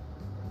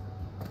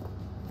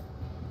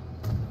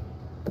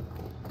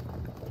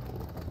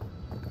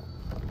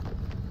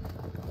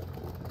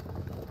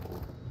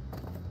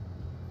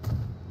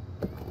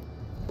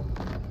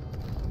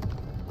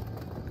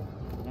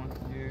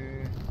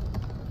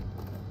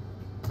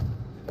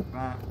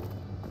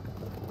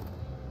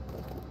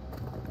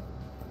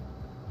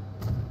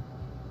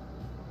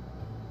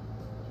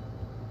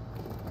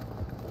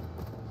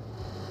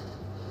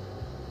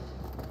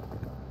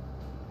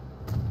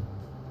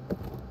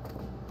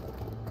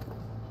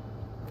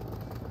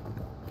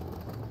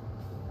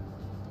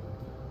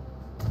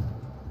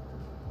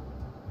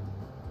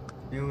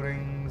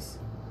 Buildings.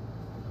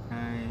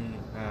 Okay,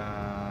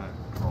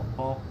 drop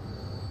off.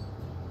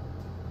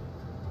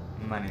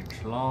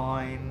 Manage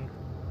line.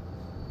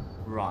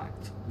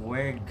 Right,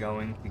 we're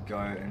going to go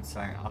and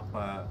say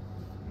upper...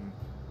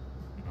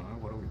 No,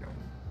 what are we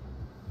doing?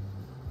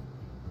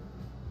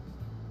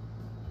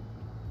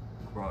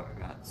 Grow,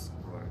 that's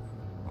grow.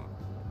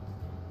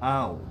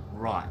 Oh,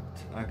 right.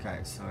 Okay,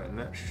 so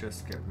let's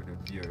just get rid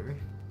of you.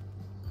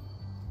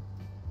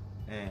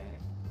 And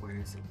where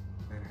is it?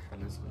 Where the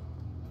hell is it?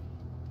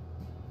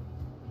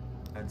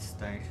 Add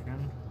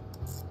station.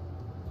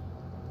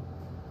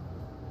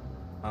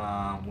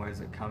 Where's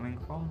it coming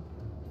from?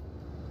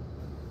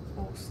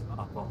 Horse,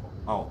 upper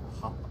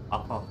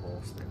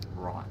horse,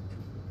 right.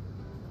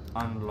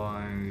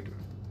 Unload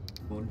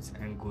goods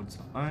and goods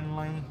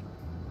only.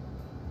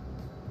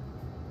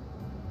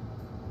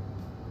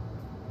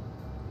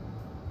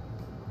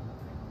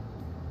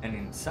 And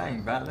in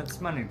saying that,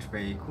 let's manage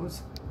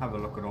vehicles, have a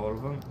look at all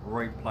of them,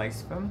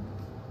 replace them.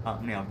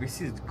 Now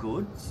this is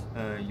goods,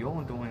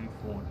 you're doing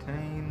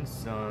 14,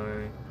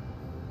 so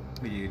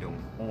what are you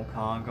doing? All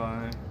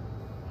cargo,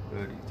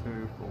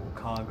 32 for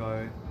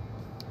cargo,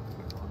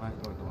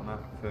 we're doing that,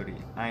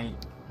 38,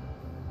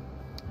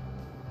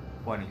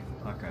 20,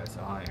 okay, so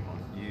hang on,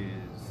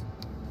 use.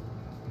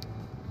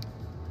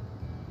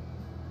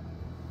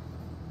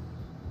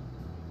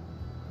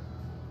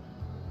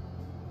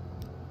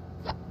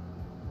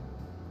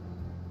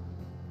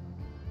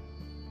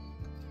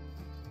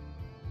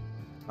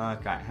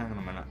 Okay, hang on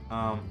a minute.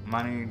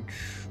 Manage.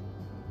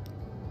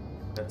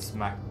 Let's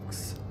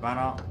max that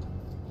up.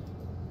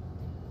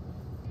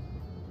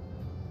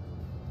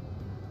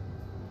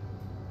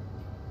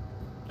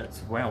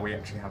 That's well, we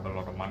actually have a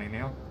lot of money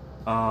now.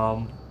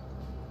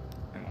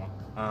 Hang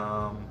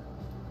on.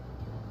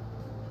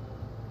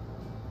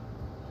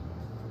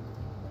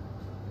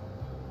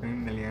 2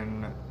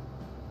 million.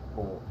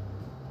 Oh,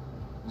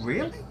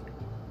 really?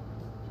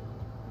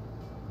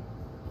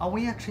 Are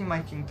we actually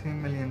making $2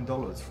 million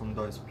from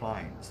those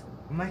planes?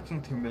 We're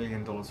making $2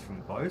 million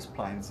from those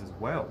planes as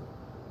well.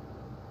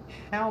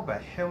 How the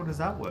hell does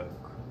that work?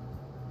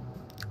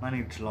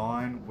 Manage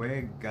line,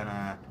 we're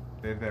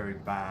very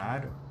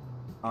bad.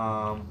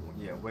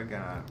 Yeah, we're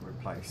gonna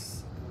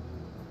replace.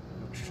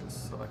 Let's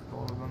just select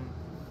all of them.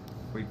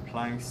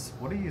 Replace,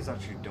 what are you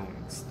actually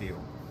doing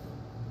still?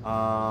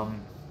 Yeah,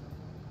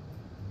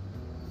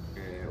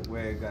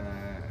 we're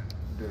gonna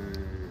do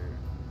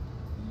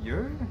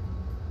you.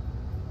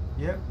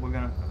 Yep, we're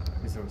gonna,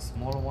 is there a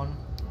smaller one?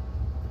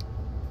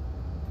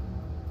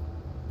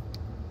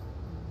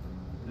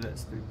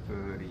 Let's do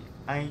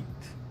 38.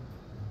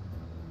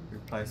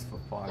 Replace for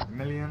 5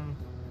 million.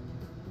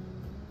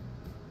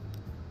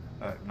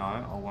 No,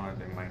 I want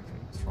to do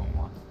maintenance, wrong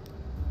one.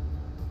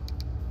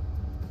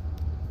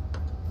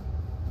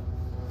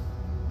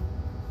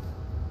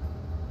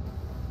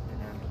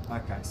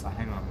 And, okay, so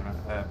hang on a minute,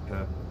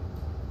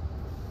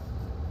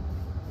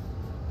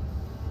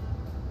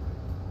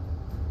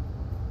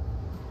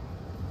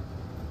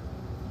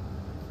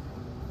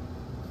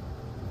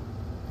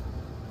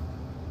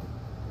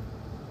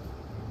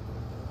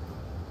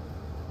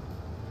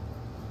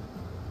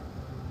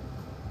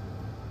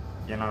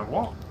 you know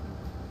what?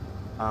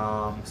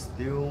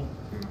 Still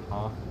too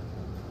hard.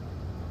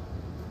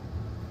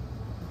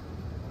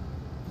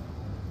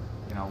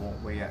 You know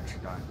what? We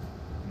actually don't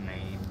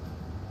need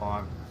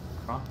 5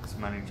 trucks.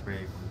 Manage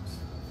vehicles.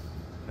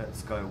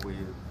 Let's go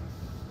with.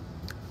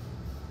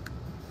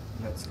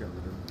 Let's get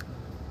rid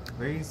of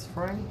these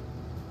 3.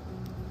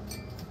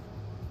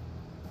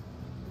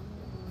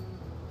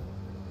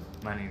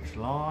 Manage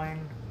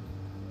line.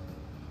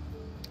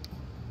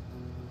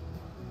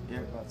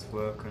 Yep, that's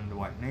working the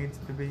way it needs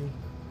to be.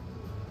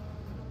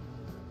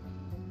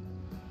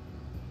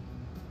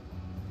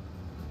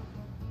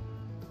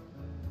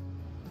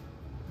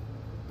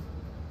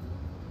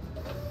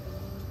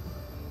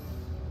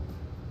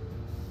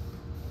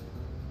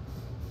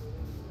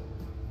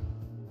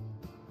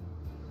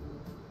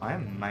 I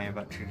may have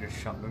actually just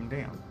shut them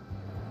down.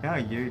 How are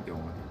you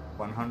doing?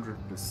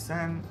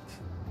 100%.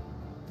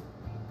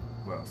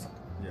 Well,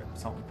 yeah,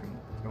 something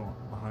to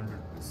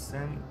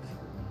 100%.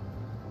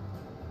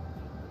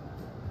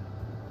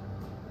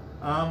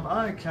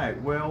 Okay,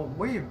 well,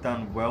 we've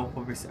done well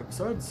for this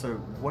episode,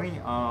 so we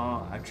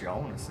are, actually, I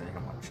want to see how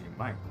much you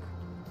make,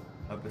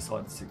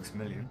 besides 6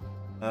 million.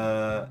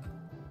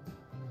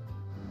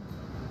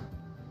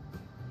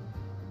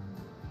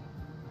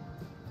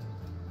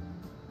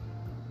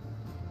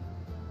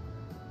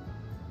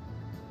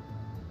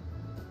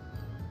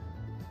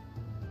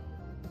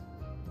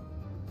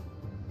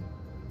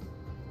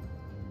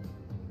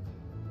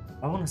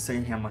 I want to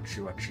see how much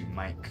you actually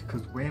make,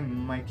 because we're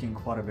making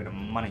quite a bit of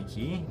money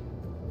here.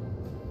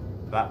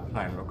 That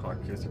plane looked like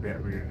it was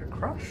about ready to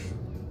crash.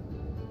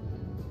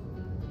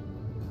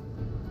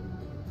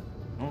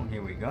 Oh,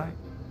 here we go.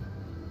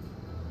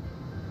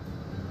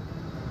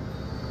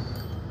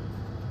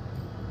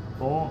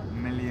 $4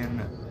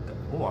 million.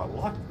 Oh, I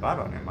like that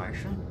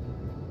animation.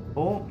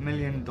 $4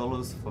 million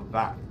for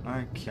that.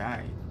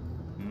 Okay,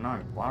 no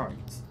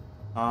worries.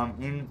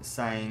 In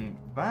saying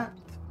that,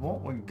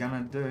 what we're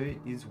gonna do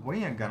is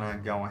we are gonna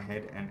go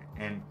ahead and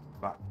end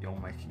that. You're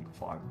making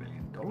 $5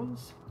 million.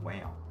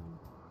 Wow.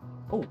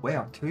 Oh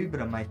wow, 2 but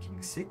I'm making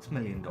 $6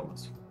 million.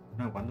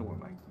 No wonder we're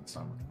making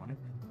so much money.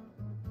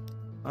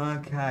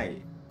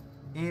 Okay.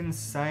 In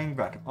saying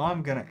that,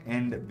 I'm gonna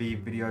end the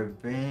video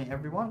there,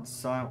 everyone.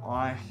 So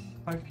I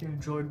hope you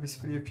enjoyed this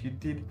video. If you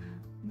did,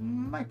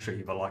 make sure you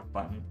hit the like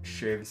button,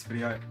 share this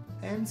video,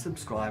 and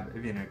subscribe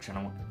if you're new to the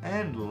channel,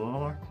 and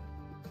like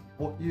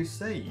what you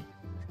see,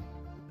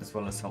 as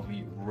well as help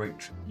me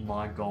reach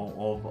my goal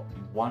of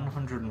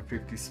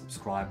 150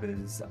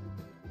 subscribers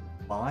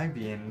by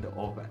the end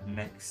of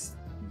next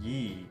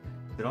year.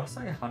 Did I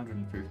say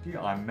 150?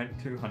 I meant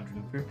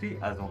 250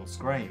 as on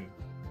screen.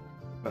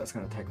 That's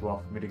going to take a while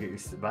for me to get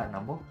used to that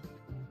number.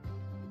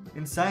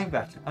 In saying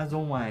that, as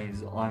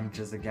always, I'm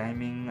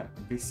JezzaGaming.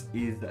 This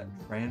is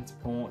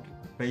Transport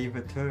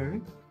Fever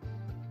 2.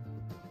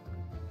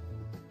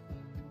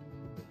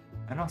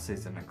 And I'll see you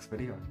in the next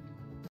video.